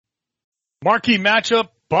Marquee matchup,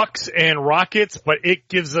 Bucks and Rockets, but it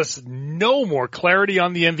gives us no more clarity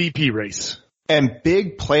on the MVP race. And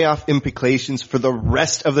big playoff implications for the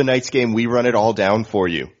rest of the night's game. We run it all down for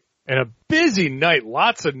you. And a busy night.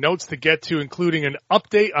 Lots of notes to get to, including an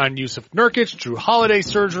update on Yusuf Nurkic, Drew Holiday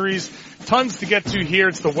surgeries. Tons to get to here.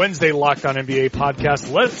 It's the Wednesday Locked On NBA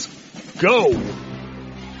podcast. Let's go.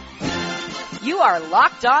 You are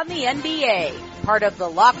Locked On the NBA, part of the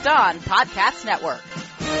Locked On Podcast Network.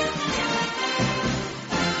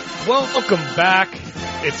 Welcome back.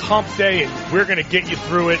 It's Hump Day, and we're going to get you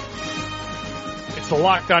through it. It's the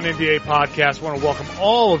Locked On NBA podcast. I want to welcome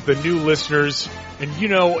all of the new listeners. And, you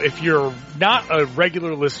know, if you're not a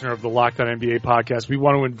regular listener of the Locked On NBA podcast, we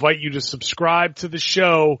want to invite you to subscribe to the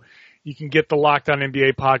show. You can get the Locked On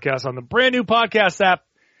NBA podcast on the brand new podcast app,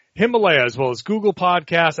 Himalaya, as well as Google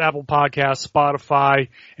Podcasts, Apple Podcasts, Spotify.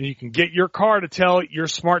 And you can get your car to tell your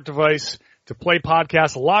smart device to play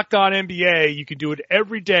podcasts Locked On NBA. You can do it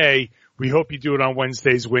every day. We hope you do it on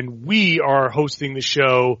Wednesdays when we are hosting the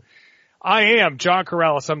show. I am John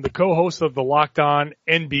Karalis. I'm the co-host of the Locked On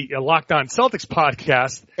Celtics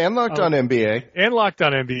podcast. And Locked On NBA. And Locked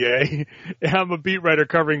On NBA. I'm a beat writer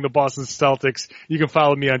covering the Boston Celtics. You can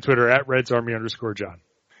follow me on Twitter at RedsArmy_John.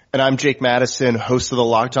 And I'm Jake Madison, host of the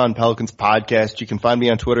Locked On Pelicans podcast. You can find me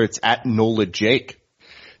on Twitter. It's at NolaJake.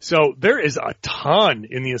 So there is a ton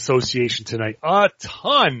in the association tonight. A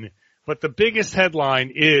ton. But the biggest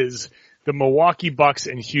headline is the Milwaukee Bucks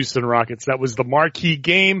and Houston Rockets. That was the marquee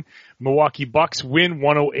game. Milwaukee Bucks win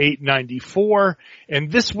 108-94.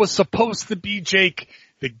 And this was supposed to be, Jake,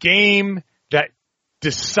 the game that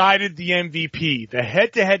decided the MVP, the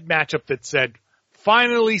head-to-head matchup that said,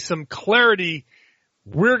 finally some clarity.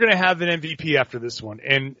 We're going to have an MVP after this one.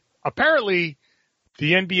 And apparently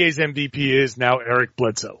the NBA's MVP is now Eric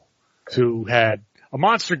Bledsoe, who had a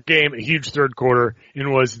monster game, a huge third quarter,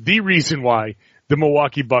 and was the reason why the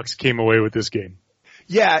Milwaukee Bucks came away with this game.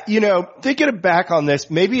 Yeah, you know, thinking back on this,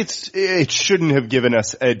 maybe it shouldn't have given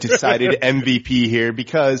us a decided MVP here,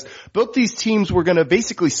 because both these teams were going to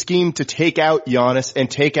basically scheme to take out Giannis and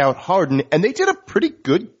take out Harden, and they did a pretty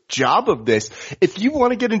good job of this. If you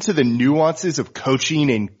want to get into the nuances of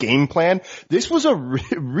coaching and game plan, this was a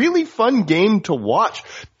really fun game to watch.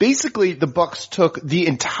 Basically, the Bucks took the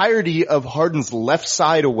entirety of Harden's left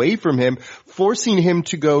side away from him, forcing him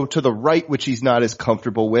to go to the right, which he's not as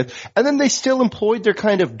comfortable with. And then they still employed their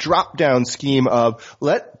kind of drop-down scheme of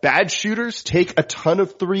let bad shooters take a ton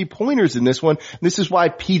of three-pointers in this one. This is why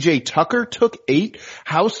P.J. Tucker took 8,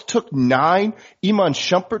 House took 9, Iman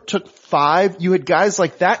Shumpert took 5. You had guys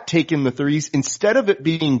like that taking the threes instead of it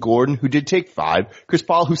being Gordon, who did take 5, Chris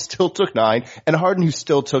Paul, who still took 9, and Harden, who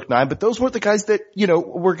still took 9. But those weren't the guys that, you know,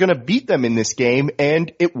 were going to beat them in this game,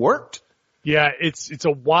 and it worked. Yeah, it's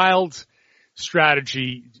a wild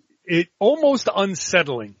strategy. It almost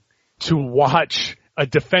unsettling to watch a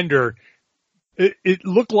defender. It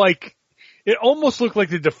almost looked like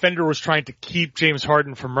the defender was trying to keep James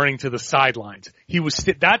Harden from running to the sidelines. He was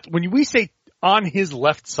when we say on his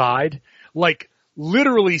left side, like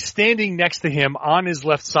literally standing next to him on his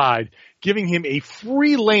left side, giving him a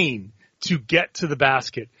free lane to get to the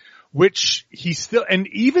basket, which he still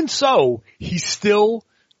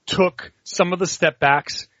took some of the step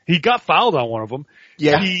backs. He got fouled on one of them.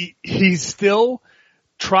 Yeah. He still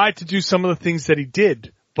tried to do some of the things that he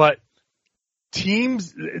did, but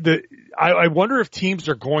I wonder if teams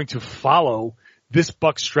are going to follow this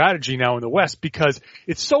Bucks strategy now in the West, because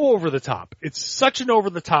it's so over the top. It's such an over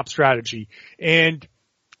the top strategy. And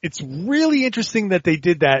it's really interesting that they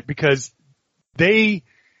did that, because if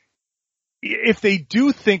they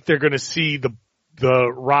do think they're going to see the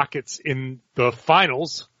Rockets in the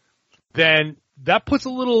finals, then that puts a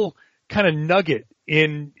little kind of nugget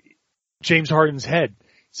in James Harden's head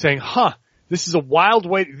saying, this is a wild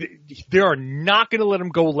way. They are not going to let him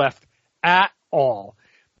go left at all.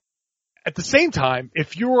 At the same time,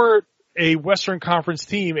 if you're a Western Conference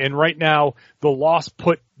team and right now the loss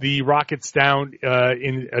put the Rockets down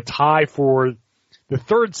in a tie for the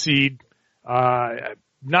 3rd seed,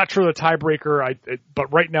 not sure the tiebreaker,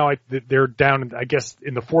 but right now they're down, I guess,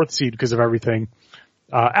 in the 4th seed because of everything.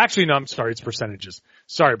 Actually, no, I'm sorry, it's percentages.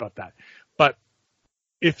 Sorry about that. But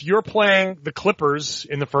if you're playing the Clippers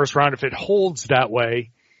in the first round, if it holds that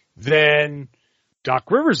way, then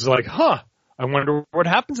Doc Rivers is like, I wonder what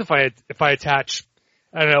happens if I attach,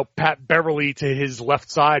 I don't know, Pat Beverly to his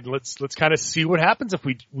left side. Let's kind of see what happens if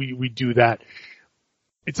we do that.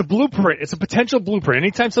 It's a blueprint. It's a potential blueprint.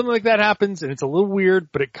 Anytime something like that happens, and it's a little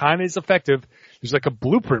weird, but it kind of is effective, there's like a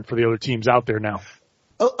blueprint for the other teams out there now.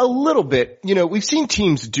 A little bit. You know, we've seen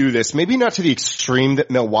teams do this, maybe not to the extreme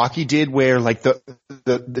that Milwaukee did, where like the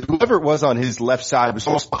whoever it was on his left side was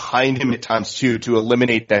almost behind him at times too, to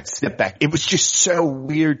eliminate that step back. It was just so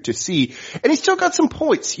weird to see. And he still got some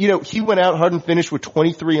points. You know, he went out, Harden finished with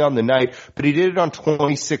 23 on the night, but he did it on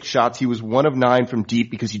 26 shots. He was 1 of 9 from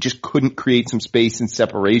deep because he just couldn't create some space and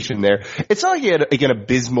separation there. It's not like he had an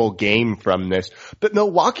abysmal game from this, but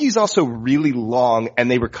Milwaukee's also really long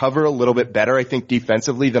and they recover a little bit better, I think,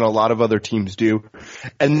 defensively than a lot of other teams do.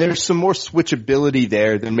 And there's some more switchability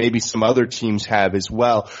there than maybe some other teams have as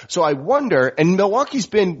well. So I wonder, and Milwaukee's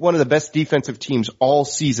been one of the best defensive teams all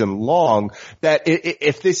season long, that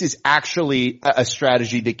if this is actually a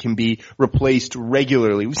strategy that can be replaced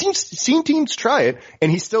regularly. We've seen teams try it,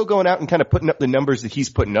 and he's still going out and kind of putting up the numbers that he's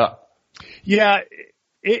putting up. Yeah,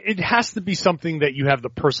 it has to be something that you have the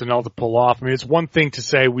personnel to pull off. I mean, it's one thing to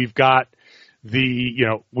say we've got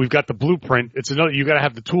we've got the blueprint. It's another, you got to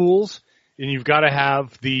have the tools and you've got to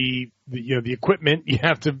have the equipment. You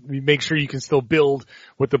have to make sure you can still build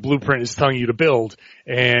what the blueprint is telling you to build.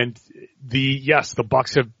 And the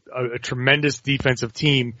Bucks have a tremendous defensive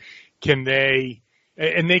team. They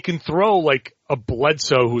can throw like a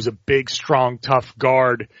Bledsoe, who's a big, strong, tough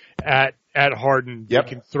guard at Harden. Yep.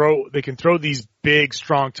 They can throw these big,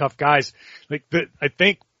 strong, tough guys. I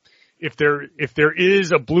think if there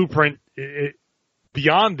is a blueprint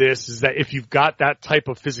beyond this, is that if you've got that type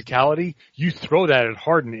of physicality, you throw that at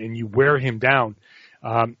Harden and you wear him down,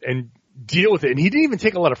 and deal with it. And he didn't even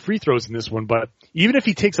take a lot of free throws in this one, but even if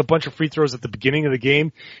he takes a bunch of free throws at the beginning of the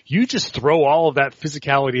game, you just throw all of that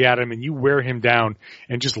physicality at him and you wear him down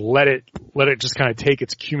and just let it just kind of take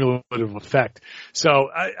its cumulative effect. So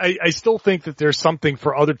I still think that there's something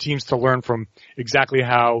for other teams to learn from exactly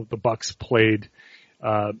how the Bucks played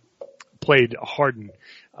Harden.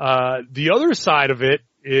 The other side of it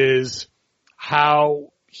is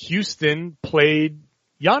how Houston played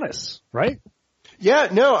Giannis, right? Yeah,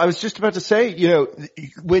 no, I was just about to say, you know,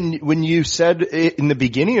 when you said in the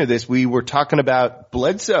beginning of this, we were talking about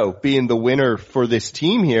Bledsoe being the winner for this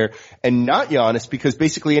team here and not Giannis, because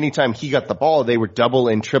basically anytime he got the ball, they were double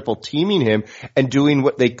and triple teaming him and doing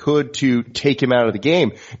what they could to take him out of the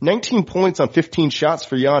game. 19 points on 15 shots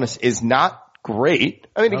for Giannis is not great.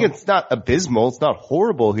 I mean, again, it's not abysmal. It's not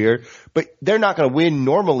horrible here, but they're not going to win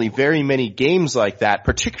normally very many games like that,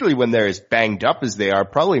 particularly when they're as banged up as they are,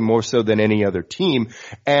 probably more so than any other team.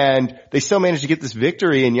 And they still managed to get this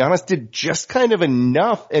victory, and Giannis did just kind of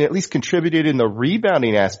enough and at least contributed in the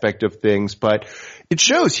rebounding aspect of things. But it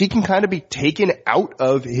shows he can kind of be taken out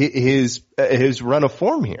of his run of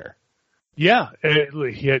form here. Yeah.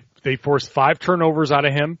 They forced 5 turnovers out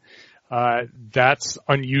of him. That's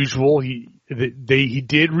unusual. He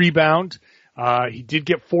did rebound. He did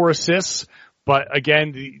get 4 assists, but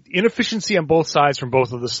again, the inefficiency on both sides from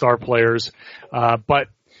both of the star players. But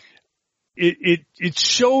it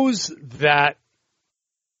shows that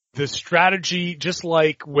the strategy, just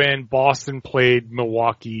like when Boston played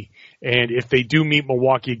Milwaukee, and if they do meet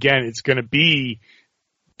Milwaukee again, it's going to be,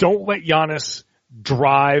 don't let Giannis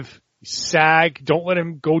drive, sag, don't let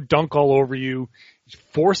him go dunk all over you.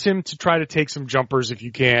 Force him to try to take some jumpers if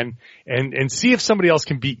you can, and see if somebody else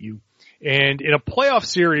can beat you. And in a playoff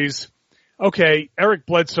series, okay, Eric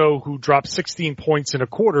Bledsoe, who dropped 16 points in a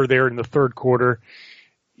quarter there in the third quarter,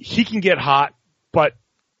 he can get hot, but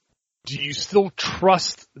do you still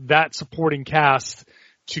trust that supporting cast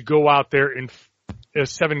to go out there in a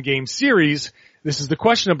 7-game series? This is the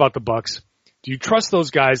question about the Bucks. Do you trust those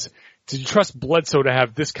guys? Do you trust Bledsoe to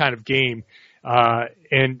have this kind of game,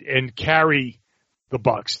 and carry the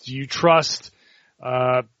Bucks? Do you trust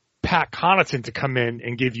Pat Connaughton to come in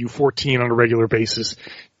and give you 14 on a regular basis?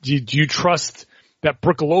 Do you trust that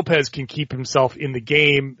Brook Lopez can keep himself in the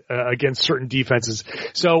game against certain defenses?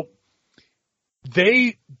 So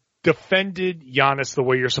they defended Giannis the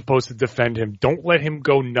way you're supposed to defend him. Don't let him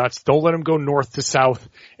go nuts. Don't let him go north to south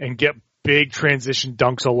and get big transition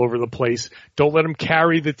dunks all over the place. Don't let him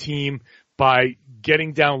carry the team by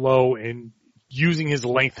getting down low and using his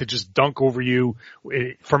length to just dunk over you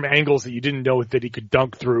from angles that you didn't know that he could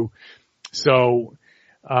dunk through. So,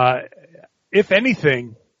 if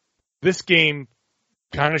anything, this game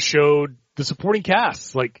kind of showed the supporting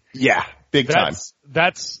cast. Like, yeah, big time.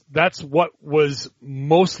 That's what was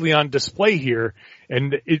mostly on display here.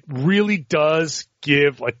 And it really does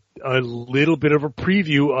give a little bit of a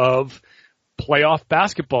preview of playoff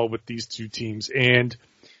basketball with these two teams. And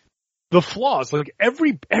the flaws, like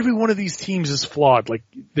every one of these teams is flawed. Like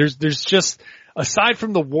there's just, aside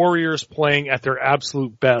from the Warriors playing at their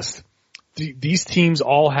absolute best, these teams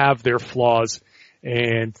all have their flaws.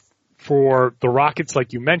 And for the Rockets,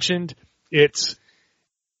 like you mentioned, it's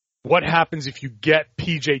what happens if you get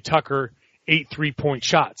PJ Tucker 8 3-point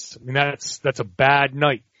shots? I mean, that's a bad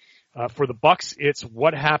night. For the Bucks, it's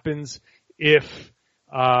what happens if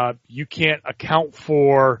you can't account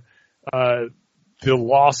for the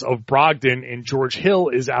loss of Brogdon and George Hill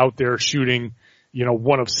is out there shooting,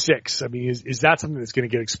 1 of 6. I mean, is that something that's going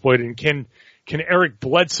to get exploited? And can Eric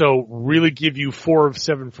Bledsoe really give you 4 of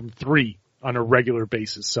 7 from 3 on a regular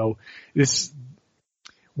basis? So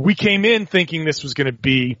we came in thinking this was going to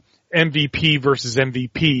be MVP versus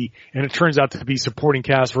MVP, and it turns out to be supporting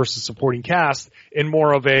cast versus supporting cast, and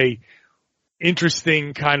more of a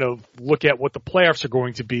interesting kind of look at what the playoffs are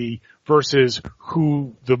going to be versus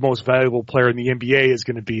who the most valuable player in the NBA is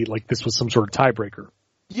going to be, like this was some sort of tiebreaker.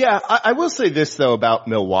 Yeah, I will say this though about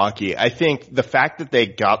Milwaukee. I think the fact that they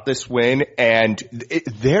got this win and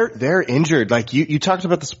they're injured. Like you talked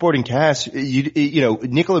about the supporting cast.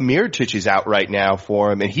 Nikola Mirotic is out right now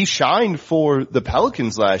for him, and he shined for the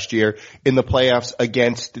Pelicans last year in the playoffs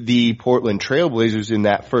against the Portland Trailblazers in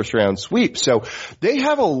that first round sweep. So they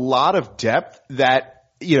have a lot of depth that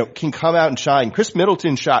can come out and shine. Chris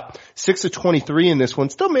Middleton shot 6 of 23 in this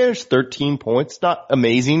one, still managed 13 points. Not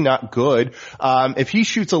amazing, not good. If he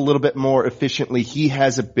shoots a little bit more efficiently, he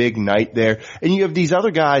has a big night there. And you have these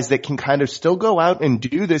other guys that can kind of still go out and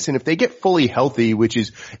do this. And if they get fully healthy, which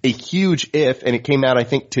is a huge if, and it came out, I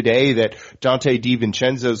think, today that Dante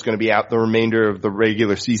DiVincenzo is going to be out the remainder of the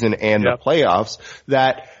regular season and the playoffs,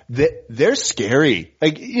 that they're scary.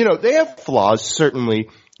 Like, they have flaws, certainly,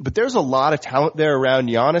 but there's a lot of talent there around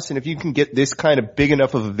Giannis, and if you can get this kind of big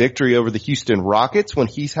enough of a victory over the Houston Rockets when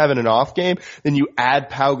he's having an off game, then you add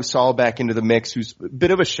Pau Gasol back into the mix, who's a bit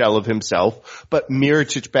of a shell of himself, but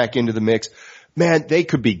Mirotic back into the mix. Man, they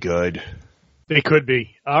could be good. They could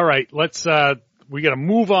be. All right, let's we got to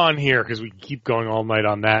move on here because we can keep going all night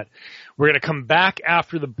on that. We're going to come back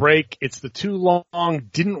after the break. It's the too long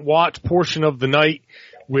didn't watch portion of the night,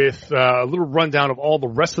 with a little rundown of all the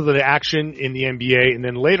rest of the action in the NBA. And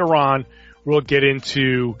then later on, we'll get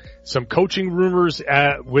into some coaching rumors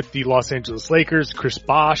with the Los Angeles Lakers. Chris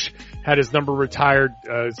Bosh had his number retired,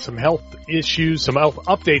 some health issues, some health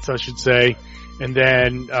updates, I should say, and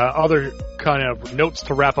then other kind of notes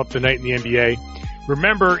to wrap up the night in the NBA.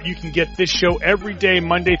 Remember, you can get this show every day,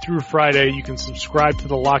 Monday through Friday. You can subscribe to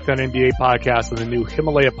the Locked On NBA podcast on the new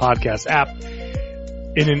Himalaya podcast app.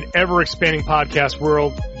 In an ever-expanding podcast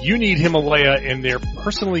world, you need Himalaya and their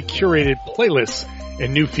personally curated playlists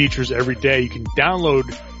and new features every day. You can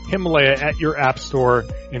download Himalaya at your app store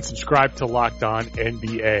and subscribe to Locked On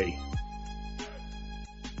NBA.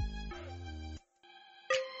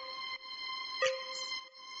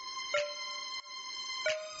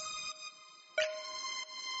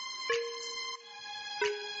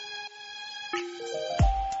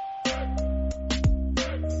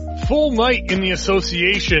 Full night in the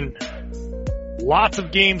association. Lots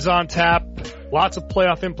of games on tap. Lots of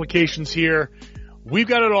playoff implications here. We've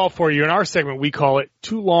got it all for you. In our segment, we call it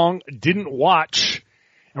Too Long Didn't Watch.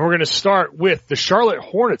 And we're going to start with the Charlotte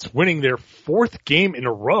Hornets winning their 4th game in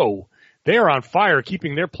a row. They are on fire,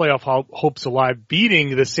 keeping their playoff hopes alive,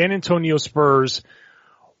 beating the San Antonio Spurs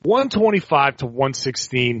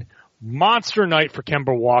 125-116. Monster night for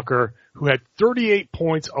Kemba Walker, who had 38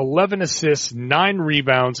 points, 11 assists, 9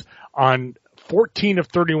 rebounds on 14 of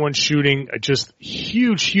 31 shooting. Just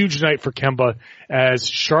huge night for Kemba as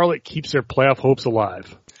Charlotte keeps their playoff hopes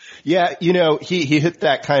alive. Yeah, he hit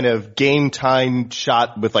that kind of game time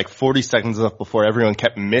shot with like 40 seconds left before everyone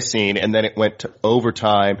kept missing, and then it went to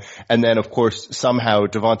overtime. And then, of course, somehow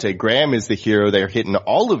Devontae Graham is the hero. They're hitting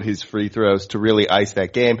all of his free throws to really ice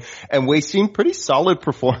that game. And we've seen pretty solid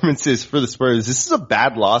performances for the Spurs. This is a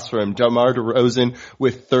bad loss for him. DeMar DeRozan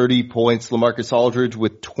with 30 points, LaMarcus Aldridge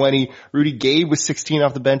with 20, Rudy Gay with 16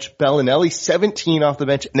 off the bench, Bellinelli 17 off the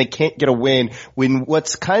bench, and they can't get a win when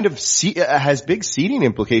what's kind of has big seeding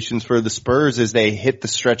implications for the Spurs as they hit the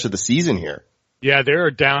stretch of the season here. Yeah,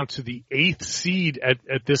 they're down to the 8th seed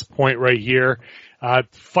at this point right here,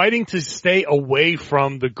 fighting to stay away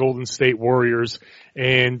from the Golden State Warriors.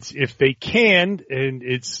 And if they can, and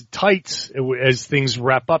it's tight as things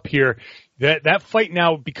wrap up here, that fight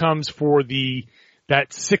now becomes for that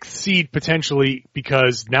 6th seed potentially,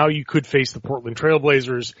 because now you could face the Portland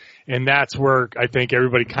Trailblazers, and that's where I think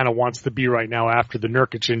everybody kind of wants to be right now after the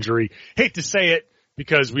Nurkic injury. Hate to say it,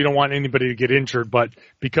 because we don't want anybody to get injured, but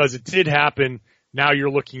because it did happen, now you're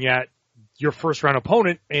looking at your first round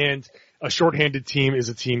opponent, and a shorthanded team is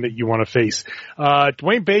a team that you want to face.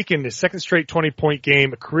 Dwayne Bacon, his 2nd straight 20-point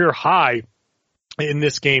game, a career high in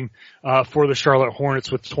this game for the Charlotte Hornets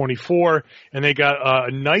with 24, and they got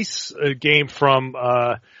a nice game from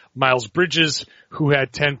Miles Bridges, who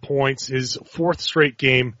had 10 points, his 4th straight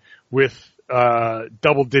game with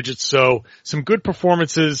double digits. So some good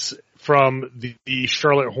performances from the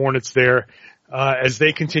Charlotte Hornets there as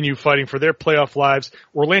they continue fighting for their playoff lives.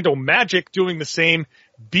 Orlando Magic doing the same,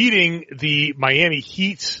 beating the Miami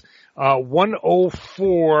Heat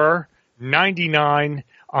 104-99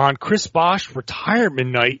 on Chris Bosh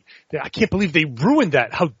retirement night. I can't believe they ruined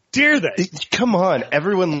that. How dare they? Come on.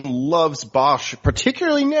 Everyone loves Bosh,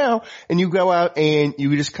 particularly now. And you go out and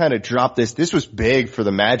you just kind of drop this. This was big for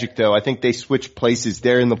the Magic, though. I think they switched places.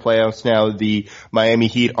 They're in the playoffs now. The Miami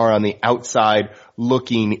Heat are on the outside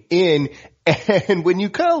looking in. And when you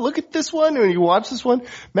kind of look at this one, when you watch this one,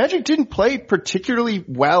 Magic didn't play particularly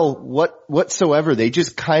well whatsoever. They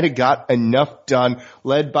just kind of got enough done,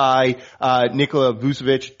 led by Nikola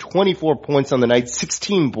Vucevic, 24 points on the night,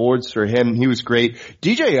 16 boards for him. He was great.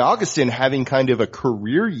 DJ Augustin having kind of a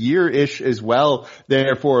career year-ish as well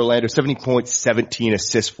there for Orlando, 70 points, 17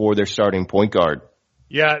 assists for their starting point guard.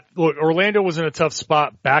 Yeah, look, Orlando was in a tough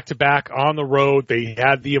spot back-to-back on the road. They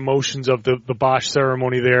had the emotions of the Bosh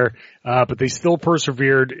ceremony there, but they still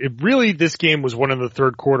persevered. This game was one in the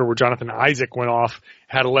third quarter where Jonathan Isaac went off,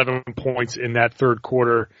 had 11 points in that third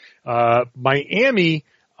quarter. Miami,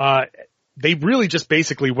 they really just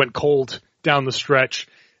basically went cold down the stretch.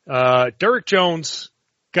 Derrick Jones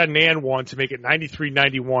got an and one to make it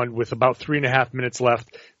 93-91 with about 3.5 minutes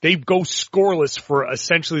left. They go scoreless for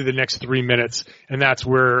essentially the next 3 minutes, and that's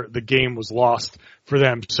where the game was lost for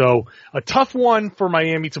them. So a tough one for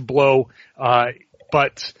Miami to blow,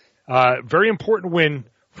 but very important win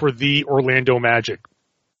for the Orlando Magic.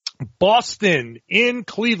 Boston in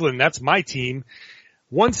Cleveland, that's my team.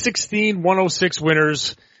 116-106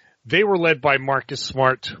 winners. They were led by Marcus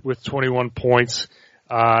Smart with 21 points.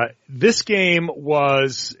 This game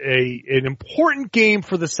was an important game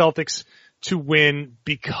for the Celtics to win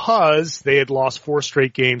because they had lost 4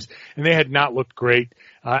 straight games and they had not looked great.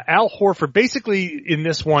 Al Horford, basically in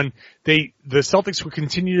this one, the Celtics would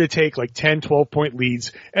continue to take like 10, 12 point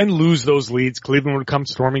leads and lose those leads. Cleveland would come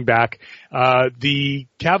storming back. The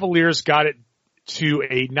Cavaliers got it to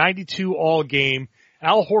a 92 all game.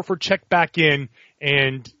 Al Horford checked back in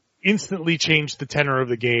and instantly changed the tenor of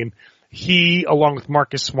the game. He, along with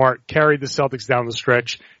Marcus Smart, carried the Celtics down the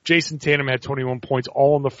stretch. Jason Tatum had 21 points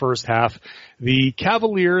all in the first half. The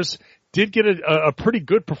Cavaliers did get a pretty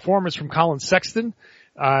good performance from Colin Sexton,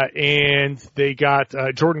 and they got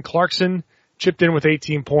Jordan Clarkson chipped in with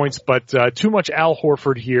 18 points, but too much Al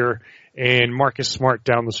Horford here and Marcus Smart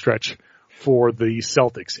down the stretch for the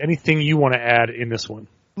Celtics. Anything you want to add in this one?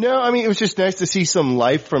 No, I mean, it was just nice to see some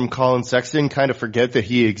life from Colin Sexton, kind of forget that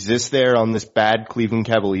he exists there on this bad Cleveland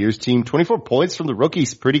Cavaliers team. 24 points from the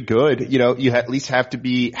rookies, pretty good. You know, you at least have to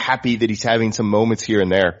be happy that he's having some moments here and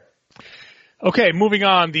there. Okay, moving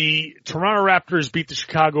on. The Toronto Raptors beat the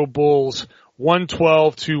Chicago Bulls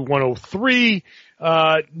 112-103.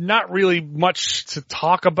 Not really much to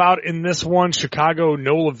talk about in this one. Chicago,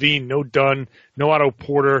 no Levine, no Dunn, no Otto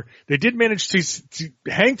Porter. They did manage to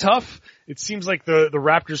hang tough. It seems like the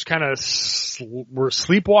Raptors kind of were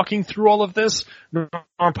sleepwalking through all of this. Norm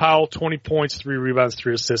Powell, 20 points, 3 rebounds,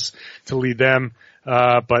 3 assists to lead them.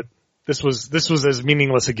 But this was as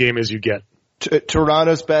meaningless a game as you get.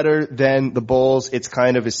 Toronto's better than the Bulls. It's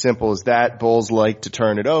kind of as simple as that. Bulls like to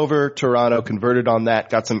turn it over. Toronto converted on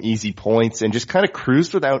that, got some easy points, and just kind of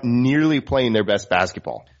cruised without nearly playing their best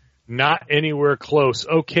basketball. Not anywhere close.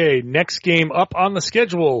 Okay, next game up on the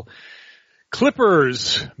schedule.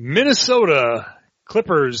 Clippers, Minnesota.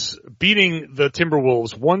 Clippers beating the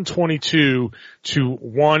Timberwolves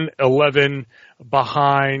 122-111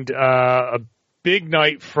 behind a big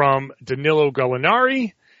night from Danilo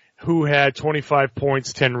Gallinari, who had 25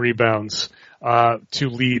 points, 10 rebounds, to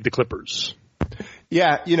lead the Clippers.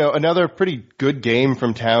 Yeah, you know, another pretty good game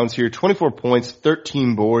from Towns here. 24 points,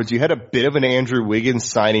 13 boards. You had a bit of an Andrew Wiggins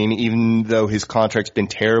signing, even though his contract's been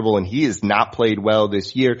terrible and he has not played well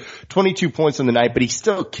this year. 22 points on the night, but he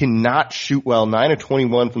still cannot shoot well. 9 of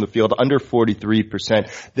 21 from the field, under 43%.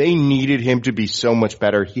 They needed him to be so much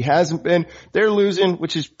better. He hasn't been. They're losing,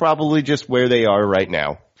 which is probably just where they are right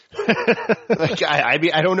now. I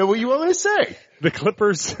mean, I don't know what you want me to say. The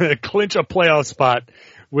Clippers clinch a playoff spot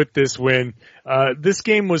with this win. This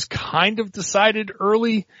game was kind of decided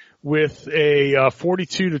early with a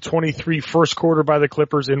 42-23 first quarter by the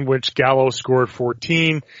Clippers, in which Gallo scored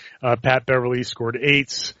 14, Pat Beverly scored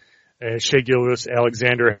 8, Shai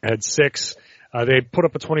Gilgeous-Alexander had 6. They put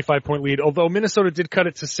up a 25-point lead, although Minnesota did cut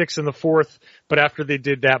it to 6 in the fourth, but after they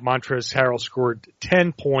did that, Montrezl Harrell scored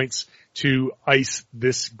 10 points to ice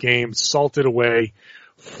this game, salted away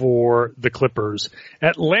for the Clippers.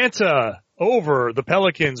 Atlanta over the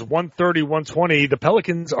Pelicans, 130-120. The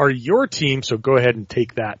Pelicans are your team, so go ahead and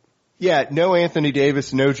take that. Yeah, no Anthony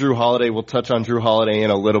Davis, no Drew Holiday. We'll touch on Drew Holiday in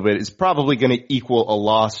a little bit. It's probably going to equal a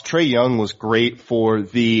loss. Trae Young was great for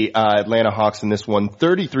the Atlanta Hawks in this one.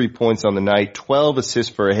 33 points on the night, 12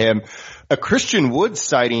 assists for him. A Christian Wood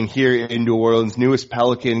sighting here in New Orleans, newest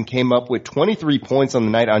Pelican, came up with 23 points on the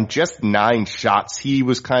night on just 9 shots. He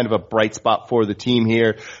was kind of a bright spot for the team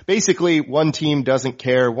here. Basically, one team doesn't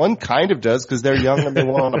care. One kind of does because they're young and they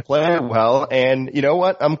want to play well. And you know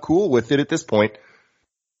what? I'm cool with it at this point.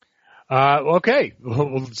 Okay.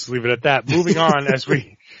 We'll just leave it at that. Moving on as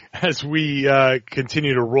we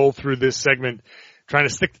continue to roll through this segment, trying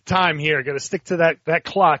to stick to time here. Got to stick to that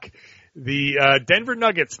clock. The Denver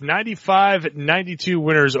Nuggets 95-92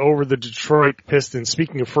 winners over the Detroit Pistons.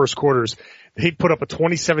 Speaking of first quarters, they put up a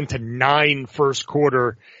 27-9 first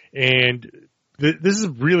quarter, and this is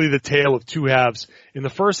really the tale of two halves. In the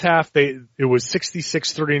first half, it was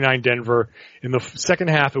 66-39 Denver. In the second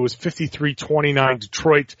half, it was 53-29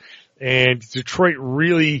 Detroit. And Detroit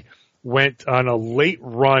really went on a late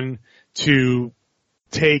run to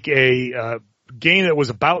take a game that was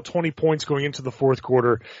about 20 points going into the fourth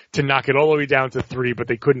quarter to knock it all the way down to 3, but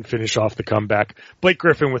they couldn't finish off the comeback. Blake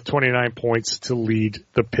Griffin with 29 points to lead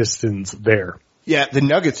the Pistons there. Yeah, the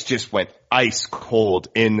Nuggets just went ice cold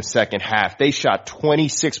in the second half. They shot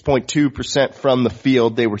 26.2% from the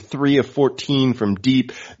field. They were 3 of 14 from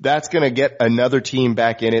deep. That's going to get another team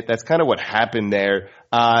back in it. That's kind of what happened there.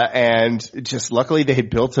 And just luckily they had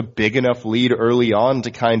built a big enough lead early on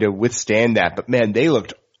to kind of withstand that. But man, they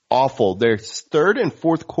looked awful. Their third and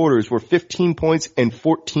fourth quarters were 15 points and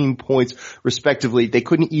 14 points respectively. They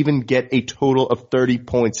couldn't even get a total of 30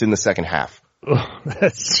 points in the second half.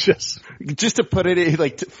 That's just to put it in,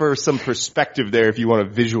 for some perspective there, if you want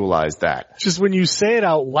to visualize that. Just when you say it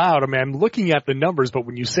out loud, I mean, I'm looking at the numbers, but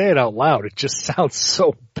when you say it out loud, it just sounds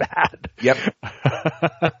so bad. Yep.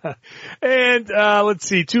 And, let's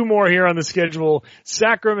see, 2 more here on the schedule.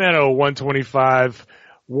 Sacramento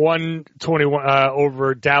 121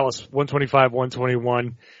 over Dallas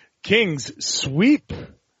 125-121. Kings sweep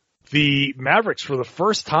the Mavericks for the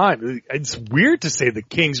first time. It's weird to say the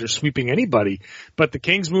Kings are sweeping anybody, but the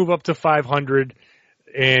Kings move up to 500,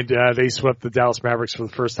 and they swept the Dallas Mavericks for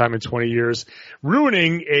the first time in 20 years,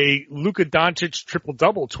 ruining a Luka Doncic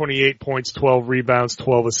triple-double, 28 points, 12 rebounds,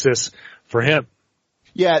 12 assists for him.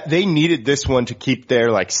 Yeah, they needed this one to keep their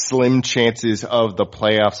slim chances of the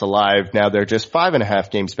playoffs alive. Now they're just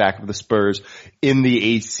 5.5 games back of the Spurs in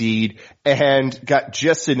the 8th seed and got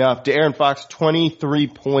just enough. De'Aaron Fox, 23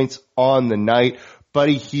 points on the night.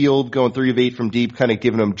 Buddy Hield going 3 of 8 from deep, kind of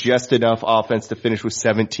giving them just enough offense to finish with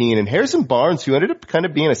 17. And Harrison Barnes, who ended up kind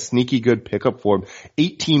of being a sneaky good pickup for him,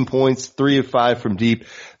 18 points, 3 of 5 from deep.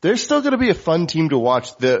 They're still going to be a fun team to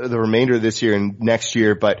watch the remainder of this year and next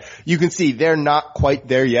year, but you can see they're not quite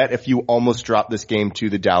there yet if you almost drop this game to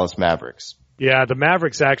the Dallas Mavericks. Yeah, the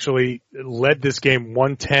Mavericks actually led this game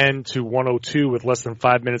 110-102 with less than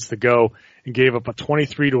 5 minutes to go and gave up a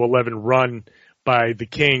 23-11 run by the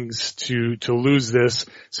Kings to lose this.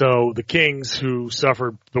 So the Kings, who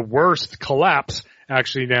suffered the worst collapse,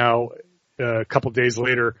 actually now a couple days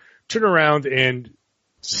later turn around and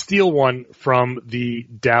steal one from the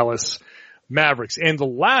Dallas Mavericks. And the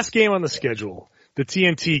last game on the schedule, the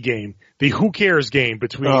TNT game, the who cares game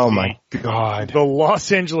between the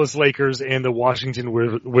Los Angeles Lakers and the Washington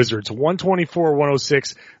Wizards.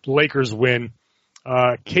 124-106, Lakers win.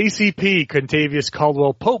 KCP, Contavious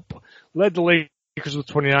Caldwell-Pope, led the Lakers with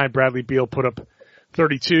 29. Bradley Beal put up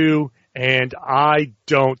 32. And I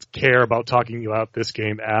don't care about talking about this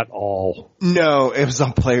game at all. No, it was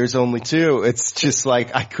on players only too. It's just I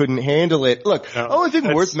couldn't handle it. Look, the only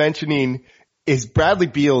thing worth mentioning is Bradley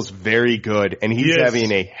Beal's very good, and he's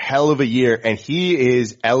having a hell of a year, and he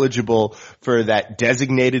is eligible for that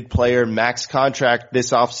designated player max contract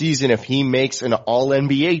this offseason if he makes an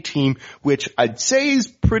all-NBA team, which I'd say is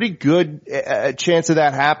pretty good chance of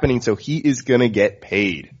that happening, so he is going to get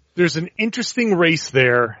paid. There's an interesting race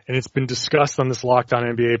there, and it's been discussed on this Locked On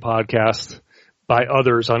NBA podcast by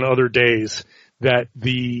others on other days, that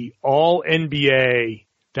the all-NBA,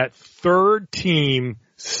 that third team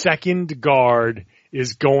second guard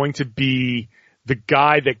is going to be the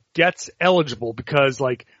guy that gets eligible because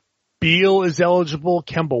Beal is eligible,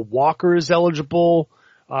 Kemba Walker is eligible,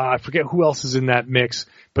 I forget who else is in that mix,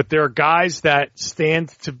 but there are guys that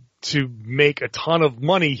stand to make a ton of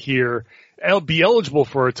money here, be eligible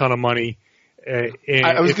for a ton of money.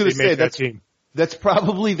 I was going to say that's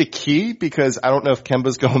probably the key because I don't know if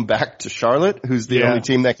Kemba's going back to Charlotte, who's the only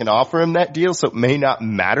team that can offer him that deal, so it may not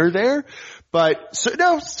matter there. But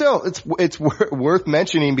still, it's worth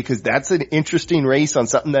mentioning because that's an interesting race on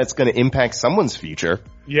something that's going to impact someone's future.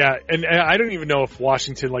 Yeah, and I don't even know if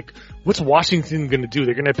Washington, what's Washington going to do?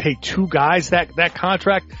 They're going to pay two guys that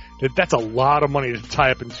contract? That's a lot of money to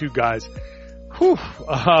tie up in two guys. Whew.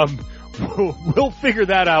 We'll figure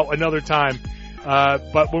that out another time.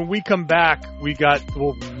 But when we come back,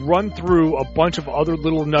 we'll run through a bunch of other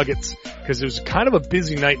little nuggets because it was kind of a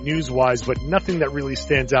busy night news-wise, but nothing that really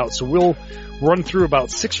stands out. So we'll run through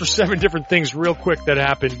about 6 or 7 different things real quick that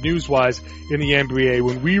happened news-wise in the NBA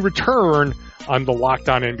when we return on the Locked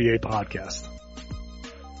On NBA podcast.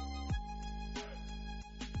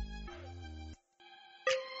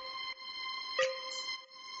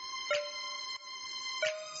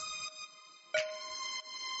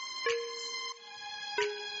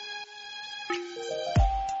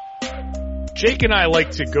 Jake and I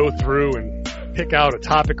like to go through and pick out a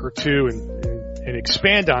topic or two and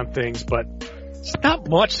expand on things, but it's not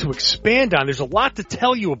much to expand on. There's a lot to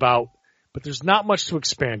tell you about, but there's not much to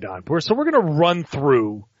expand on. So we're going to run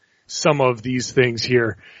through some of these things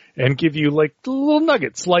here and give you like little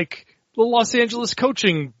nuggets, like the Los Angeles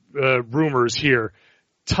coaching rumors here.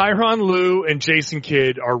 Tyronn Lue and Jason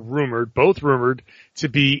Kidd are both rumored to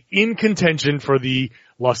be in contention for the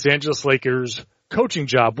Los Angeles Lakers coaching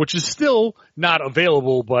job, which is still not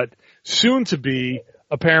available, but soon to be,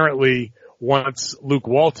 apparently, once Luke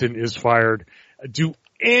Walton is fired. Do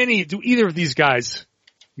either of these guys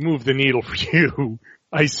move the needle for you?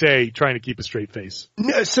 I say, trying to keep a straight face.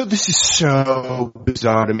 No, so this is so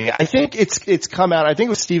bizarre to me. I think it's come out. I think it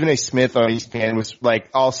was Stephen A. Smith on ESPN was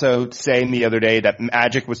also saying the other day that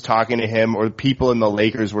Magic was talking to him, or people in the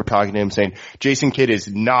Lakers were talking to him saying Jason Kidd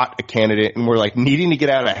is not a candidate, and we're needing to get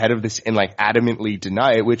out ahead of this and adamantly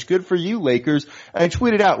deny it. Which good for you, Lakers. And I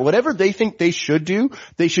tweeted out whatever they think they should do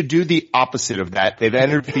the opposite of that. They've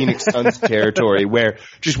entered Phoenix Suns territory where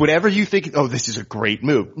just whatever you think, oh, this is a great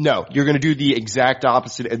move. No, you're going to do the exact opposite.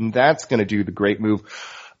 And that's going to do the great move.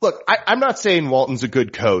 Look, I'm not saying Walton's a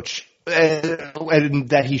good coach and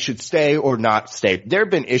that he should stay or not stay. There have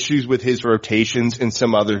been issues with his rotations and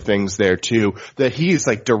some other things there too that he is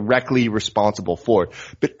directly responsible for.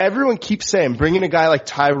 But everyone keeps saying bring in a guy like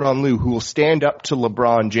Tyronn Lue who will stand up to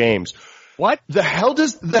LeBron James. What the hell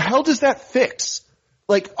does that fix?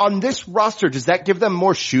 On this roster, does that give them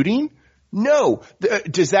more shooting? No.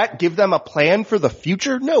 Does that give them a plan for the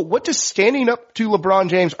future? No. What does standing up to LeBron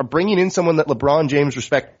James or bringing in someone that LeBron James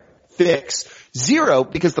respects fix? Zero,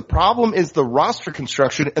 because the problem is the roster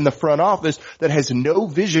construction and the front office that has no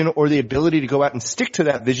vision or the ability to go out and stick to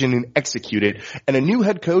that vision and execute it. And a new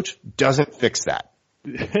head coach doesn't fix that.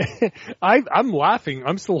 I'm laughing.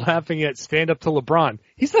 I'm still laughing at stand up to LeBron.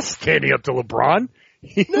 He's not standing up to LeBron.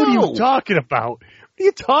 No. What are you talking about? What are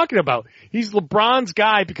you talking about? He's LeBron's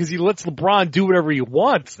guy because he lets LeBron do whatever he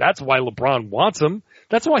wants. That's why LeBron wants him.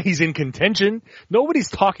 That's why he's in contention. Nobody's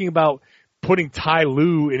talking about putting Ty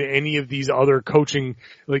Lue in any of these other coaching,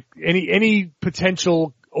 any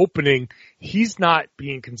potential opening. He's not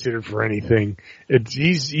being considered for anything.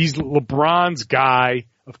 He's LeBron's guy,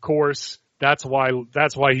 of course. That's why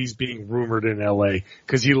he's being rumored in LA,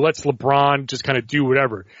 because he lets LeBron just kind of do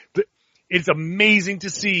whatever. It's amazing to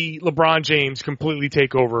see LeBron James completely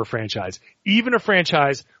take over a franchise. Even a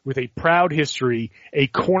franchise with a proud history, a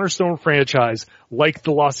cornerstone franchise like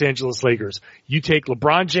the Los Angeles Lakers. You take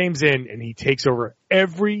LeBron James in and he takes over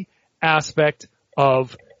every aspect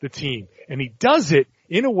of the team. And he does it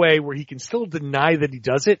in a way where he can still deny that he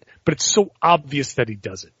does it, but it's so obvious that he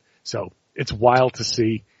does it. So it's wild to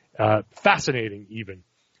see. Fascinating even.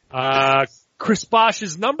 Chris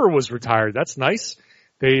Bosh's number was retired. That's nice.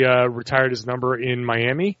 They retired his number in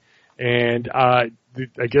Miami, and I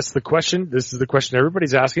guess this is the question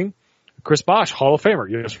everybody's asking: Chris Bosh, Hall of Famer,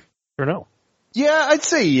 yes or no? Yeah, I'd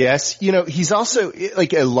say yes. He's also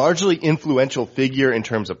a largely influential figure in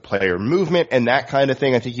terms of player movement and that kind of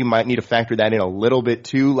thing. I think you might need to factor that in a little bit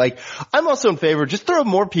too. I'm also in favor, just throw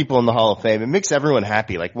more people in the Hall of Fame. It makes everyone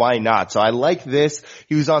happy. Why not? So I like this.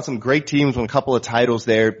 He was on some great teams, won a couple of titles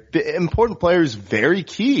there. Important players, very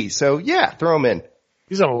key. So yeah, throw him in.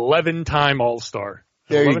 He's an 11-time All-Star.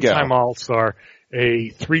 There you go. 11-time All-Star, a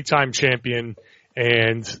 3-time champion,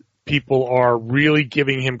 and people are really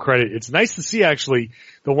giving him credit. It's nice to see, actually.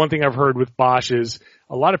 The one thing I've heard with Bosh is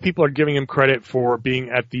a lot of people are giving him credit for being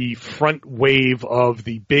at the front wave of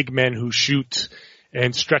the big men who shoot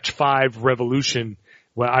and stretch five revolution.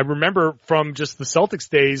 Well, I remember from just the Celtics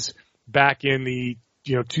days back in the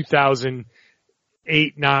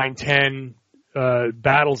 2008, 9, 10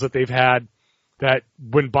 battles that they've had, that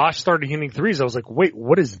when Bosh started hitting threes, I was like, wait,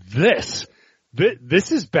 what is this?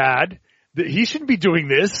 This is bad. He shouldn't be doing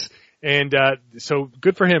this. And so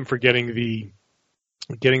good for him for getting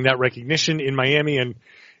that recognition in Miami and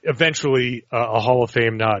eventually a Hall of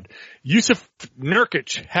Fame nod. Yusuf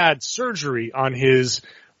Nurkic had surgery on his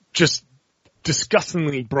just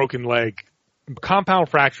disgustingly broken leg, compound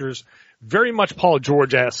fractures, very much Paul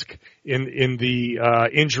George-esque in the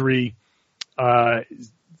injury.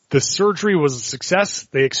 The surgery was a success.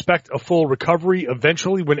 They expect a full recovery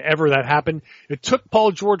eventually whenever that happened. It took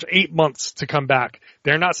Paul George 8 months to come back.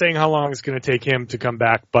 They're not saying how long it's going to take him to come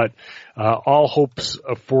back, but all hopes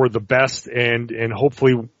for the best, and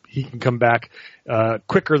hopefully he can come back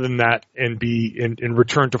quicker than that and be in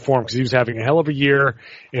return to form, because he was having a hell of a year,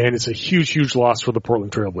 and it's a huge, huge loss for the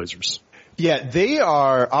Portland Trail Blazers. Yeah, they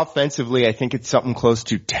are offensively, I think it's something close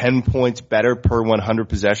to 10 points better per 100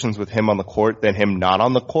 possessions with him on the court than him not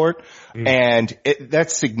on the court. And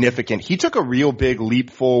that's significant. He took a real big leap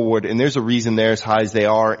forward, and there's a reason they're as high as they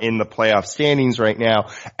are in the playoff standings right now.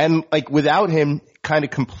 And like without him kind of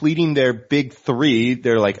completing their big three,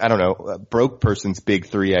 they're like, I don't know, a broke person's big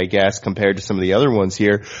three, I guess, compared to some of the other ones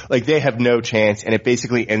here. Like they have no chance, and it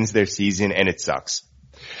basically ends their season, and it sucks.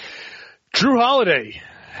 Drew Holiday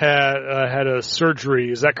had a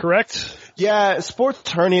surgery. Is that correct? Yeah, sports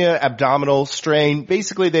hernia, abdominal strain.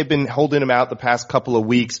 Basically, they've been holding him out the past couple of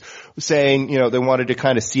weeks, saying, they wanted to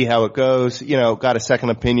kind of see how it goes. Got a second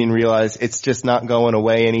opinion, realized it's just not going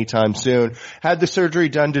away anytime soon. Had the surgery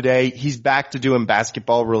done today. He's back to doing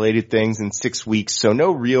basketball-related things in 6 weeks, so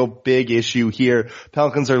no real big issue here.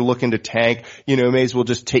 Pelicans are looking to tank. May as well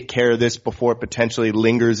just take care of this before it potentially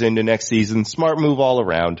lingers into next season. Smart move all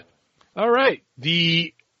around. All right.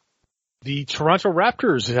 The Toronto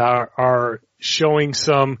Raptors are showing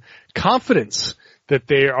some confidence that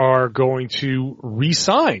they are going to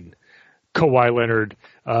re-sign Kawhi Leonard.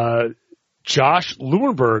 Josh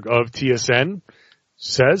Lewenberg of TSN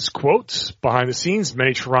says, quote, behind the scenes,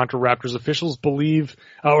 many Toronto Raptors officials believe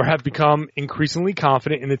or have become increasingly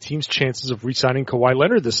confident in the team's chances of re-signing Kawhi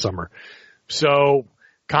Leonard this summer. So,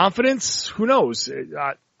 confidence, who knows?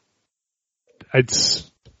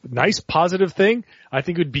 It's a nice, positive thing. I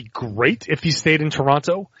think it would be great if he stayed in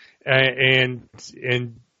Toronto, and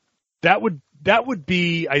that would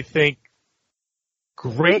be, I think,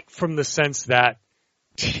 great from the sense that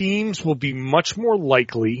teams will be much more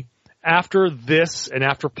likely after this and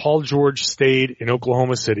after Paul George stayed in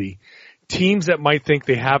Oklahoma City, teams that might think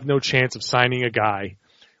they have no chance of signing a guy,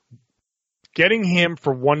 getting him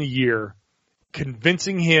for 1 year,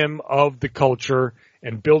 convincing him of the culture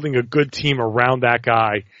and building a good team around that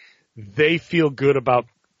guy, they feel good about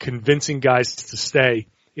convincing guys to stay.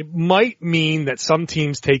 It might mean that some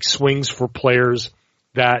teams take swings for players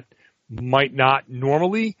that might not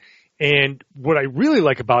normally. And what I really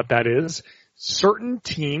like about that is certain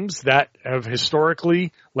teams that have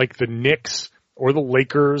historically, like the Knicks or the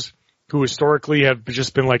Lakers, who historically have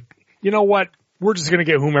just been like, you know what, we're just going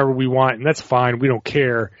to get whomever we want, and that's fine, we don't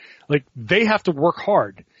care. Like, they have to work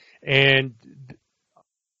hard. And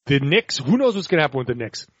the Knicks, who knows what's going to happen with the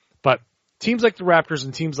Knicks? But teams like the Raptors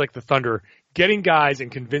and teams like the Thunder, getting guys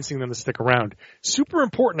and convincing them to stick around, super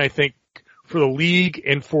important, I think, for the league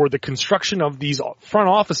and for the construction of these front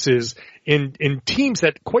offices in teams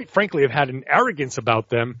that, quite frankly, have had an arrogance about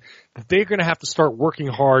them, that they're going to have to start working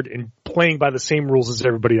hard and playing by the same rules as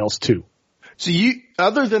everybody else, too. So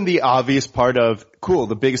other than the obvious part of, cool,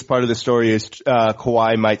 the biggest part of the story is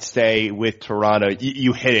Kawhi might stay with Toronto.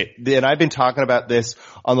 You hit it. And I've been talking about this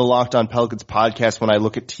on the Locked On Pelicans podcast when I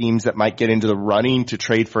look at teams that might get into the running to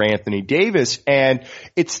trade for Anthony Davis. And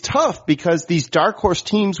it's tough because these dark horse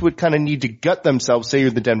teams would kind of need to gut themselves, say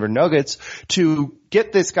you're the Denver Nuggets, to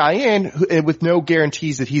get this guy in with no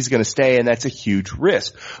guarantees that he's going to stay, and that's a huge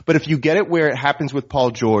risk. But if you get it where it happens with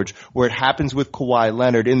Paul George, where it happens with Kawhi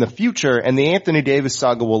Leonard in the future, and the Anthony Davis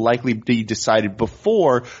saga will likely be decided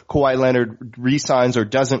before Kawhi Leonard re-signs or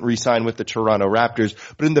doesn't re-sign with the Toronto Raptors.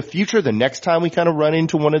 But in the future, the next time we kind of run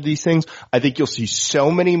into one of these things, I think you'll see so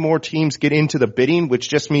many more teams get into the bidding, which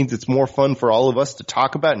just means it's more fun for all of us to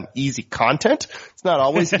talk about and easy content. It's not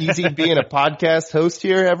always easy being a podcast host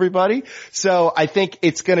here, everybody. So I think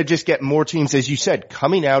it's going to just get more teams, as you said,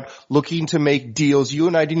 coming out, looking to make deals. You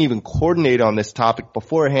and I didn't even coordinate on this topic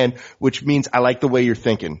beforehand, which means I like the way you're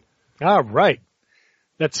thinking. All right.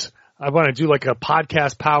 I want to do like a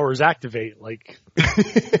podcast powers activate. Like,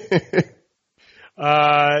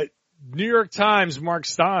 New York Times, Mark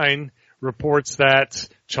Stein reports that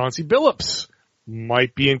Chauncey Billups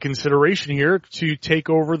might be in consideration here to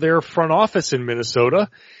take over their front office in Minnesota.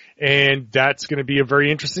 And that's going to be a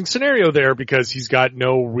very interesting scenario there because he's got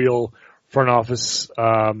no real front office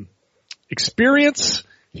experience.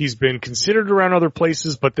 He's been considered around other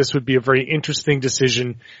places, but this would be a very interesting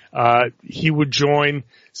decision. He would join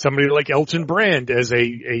somebody like Elton Brand as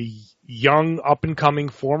a young, up-and-coming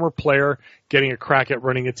former player getting a crack at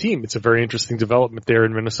running a team. It's a very interesting development there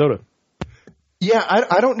in Minnesota. Yeah,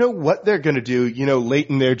 I don't know what they're going to do. You know,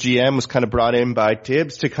 Leighton, their GM, was kind of brought in by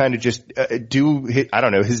Tibbs to kind of just do,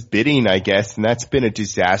 his bidding, I guess, and that's been a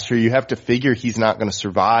disaster. You have to figure he's not going to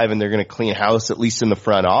survive, and they're going to clean house, at least in the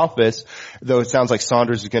front office, though it sounds like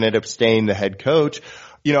Saunders is going to end up staying the head coach.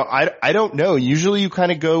 You know, I don't know. Usually you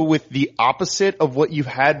kind of go with the opposite of what you've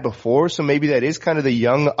had before. So maybe that is kind of the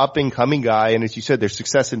young up and coming guy. And as you said, there's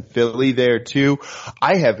success in Philly there too.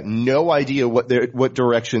 I have no idea what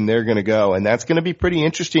direction they're going to go. And that's going to be pretty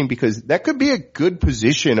interesting because that could be a good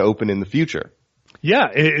position open in the future. Yeah,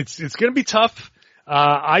 it's going to be tough.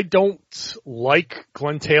 I don't like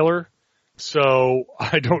Glenn Taylor, so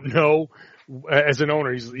I don't know. As an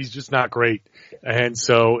owner, he's just not great. And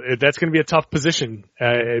so that's going to be a tough position.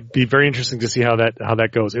 It'd be very interesting to see how that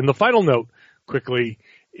goes. And the final note quickly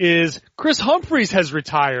is Chris Humphries has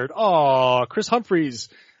retired. Oh, Chris Humphries.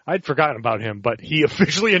 I'd forgotten about him, but he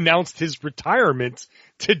officially announced his retirement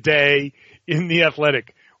today in The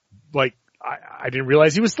Athletic. Like, I didn't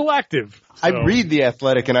realize he was still active. So. I read The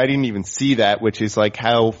Athletic and I didn't even see that, which is like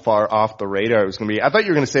how far off the radar it was going to be. I thought you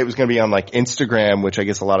were going to say it was going to be on like Instagram, which I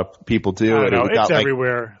guess a lot of people do. I don't know. It's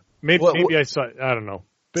everywhere. Maybe I saw it. I don't know.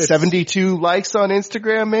 72 likes on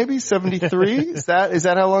Instagram, maybe 73. Is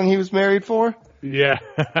that how long he was married for? Yeah.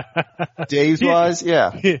 Days wise,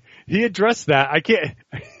 yeah. He addressed that. I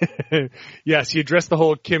can't. Yes, he addressed the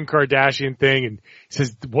whole Kim Kardashian thing, and he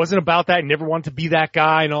says it wasn't about that. He never wanted to be that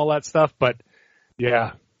guy and all that stuff. But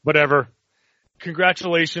yeah, whatever.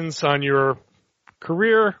 Congratulations on your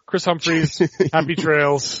career, Chris Humphries. Happy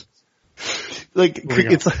trails. Like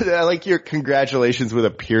it's I like your congratulations with a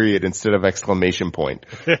period instead of exclamation point.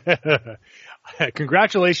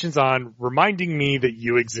 Congratulations on reminding me that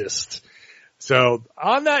you exist. So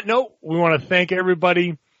on that note, we want to thank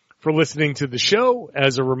everybody for listening to the show.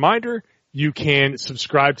 As a reminder, you can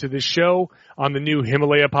subscribe to this show on the new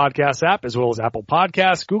Himalaya podcast app, as well as Apple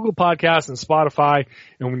Podcasts, Google Podcasts, and Spotify.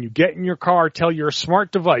 And when you get in your car, tell your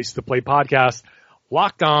smart device to play podcast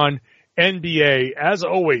Locked On NBA. As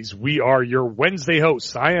always, we are your Wednesday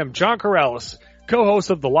hosts. I am John Karalis,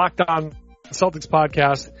 co-host of the Locked On Celtics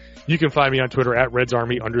podcast. You can find me on Twitter at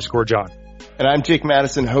RedsArmy_John. And I'm Jake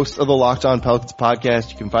Madison, host of the Locked On Pelicans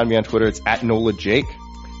podcast. You can find me on Twitter. It's at NolaJake.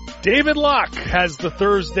 David Locke has the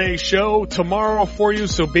Thursday show tomorrow for you,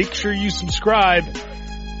 so make sure you subscribe.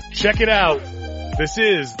 Check it out. This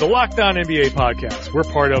is the Locked On NBA podcast. We're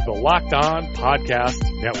part of the Locked On Podcast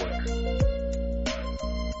Network.